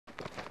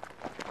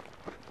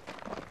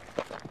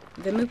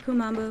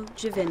Vemupumambo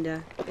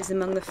Javinda is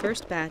among the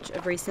first batch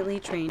of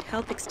recently trained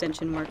health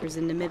extension workers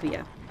in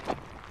Namibia.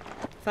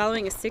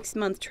 Following a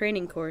 6-month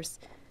training course,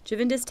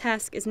 Javinda's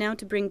task is now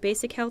to bring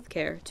basic health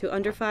care to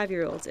under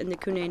 5-year-olds in the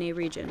Kunene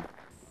region.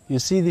 You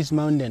see this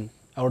mountain?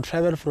 I will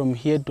travel from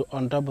here to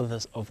on top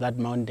of that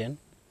mountain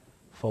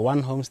for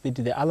one homestead.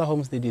 The other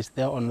homestead is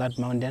there on that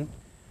mountain.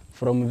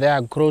 From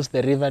there, cross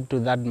the river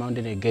to that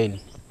mountain again.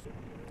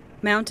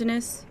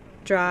 Mountainous,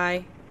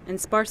 dry,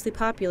 and sparsely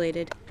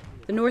populated,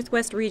 the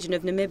northwest region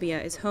of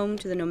Namibia is home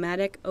to the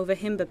nomadic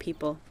Ovahimba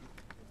people.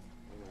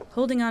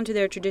 Holding on to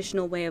their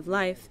traditional way of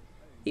life,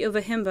 the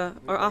Ovahimba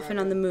are often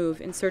on the move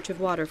in search of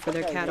water for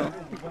their cattle.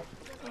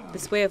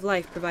 This way of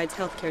life provides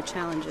healthcare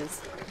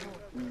challenges.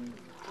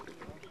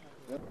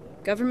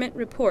 Government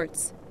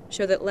reports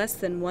show that less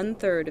than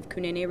 1/3 of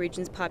Kunene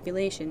region's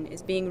population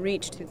is being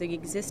reached through the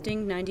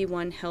existing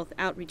 91 health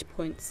outreach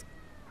points.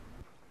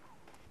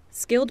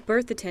 Skilled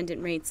birth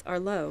attendant rates are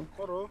low,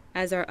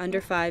 as are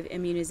under 5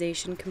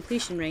 immunization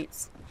completion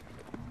rates.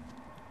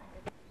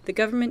 The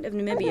government of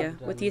Namibia,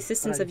 with the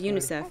assistance of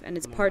UNICEF and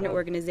its partner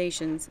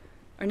organizations,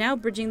 are now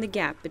bridging the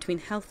gap between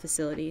health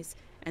facilities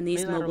and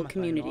these mobile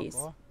communities.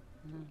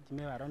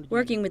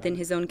 Working within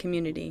his own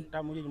community,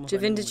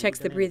 Javinda checks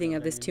the breathing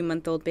of this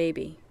 2-month-old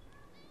baby.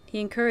 He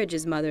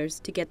encourages mothers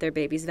to get their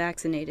babies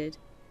vaccinated.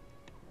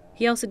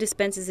 He also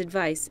dispenses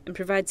advice and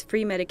provides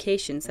free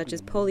medications such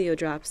as polio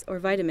drops or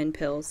vitamin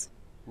pills.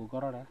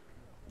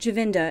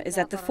 Javinda is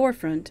at the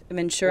forefront of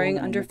ensuring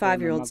under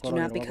 5-year-olds do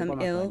not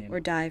become ill or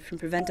die from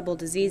preventable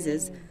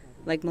diseases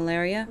like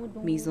malaria,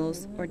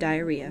 measles, or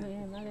diarrhea.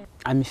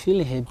 I'm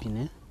feeling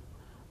happy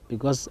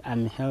because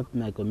I'm helping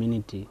my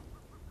community.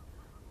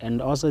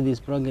 And also this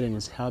program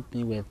has helped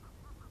me with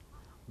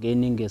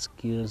gaining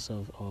skills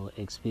or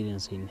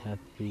experience in health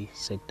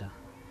sector.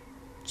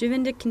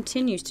 Javinda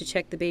continues to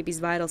check the baby's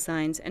vital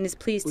signs and is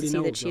pleased to see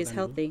that she is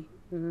healthy.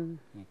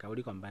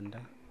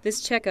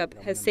 This checkup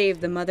has saved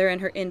the mother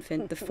and her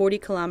infant the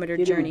 40-kilometer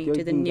journey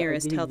to the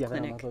nearest health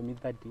clinic.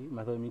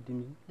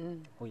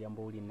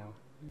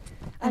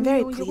 I'm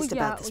very pleased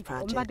about this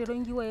project.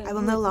 I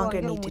will no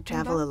longer need to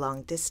travel a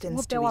long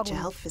distance to reach a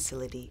health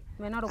facility.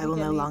 I will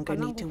no longer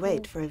need to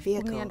wait for a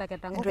vehicle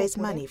and raise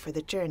money for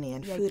the journey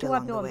and food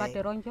along the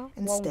way.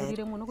 Instead,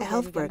 a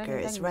health worker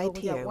is right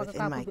here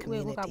within my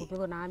community.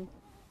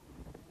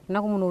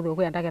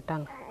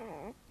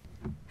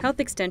 Health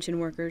extension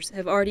workers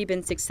have already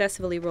been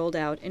successfully rolled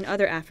out in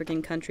other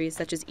African countries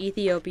such as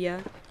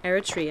Ethiopia,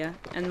 Eritrea,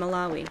 and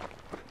Malawi.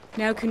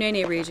 Now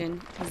Kunene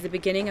region is the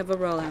beginning of a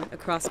rollout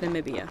across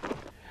Namibia.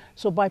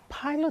 So by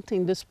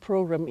piloting this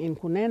program in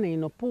Kunene,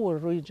 in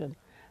Opuwo region,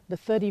 the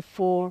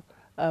 34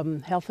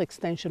 health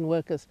extension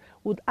workers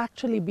would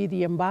actually be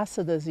the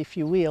ambassadors, if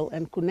you will,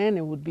 and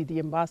Kunene would be the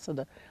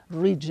ambassador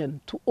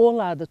region to all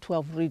other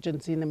 12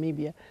 regions in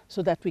Namibia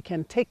so that we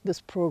can take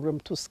this program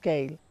to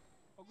scale.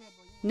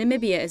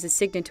 Namibia is a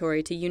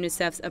signatory to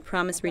UNICEF's A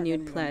Promise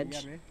Renewed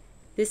pledge.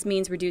 This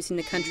means reducing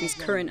the country's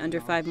current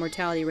under 5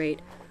 mortality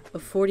rate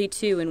of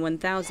 42 in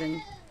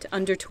 1,000 to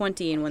under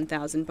 20 in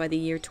 1,000 by the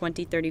year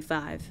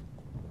 2035.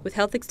 With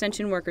health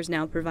extension workers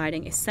now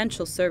providing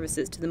essential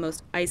services to the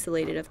most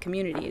isolated of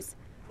communities,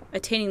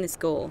 attaining this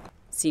goal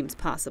seems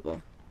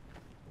possible.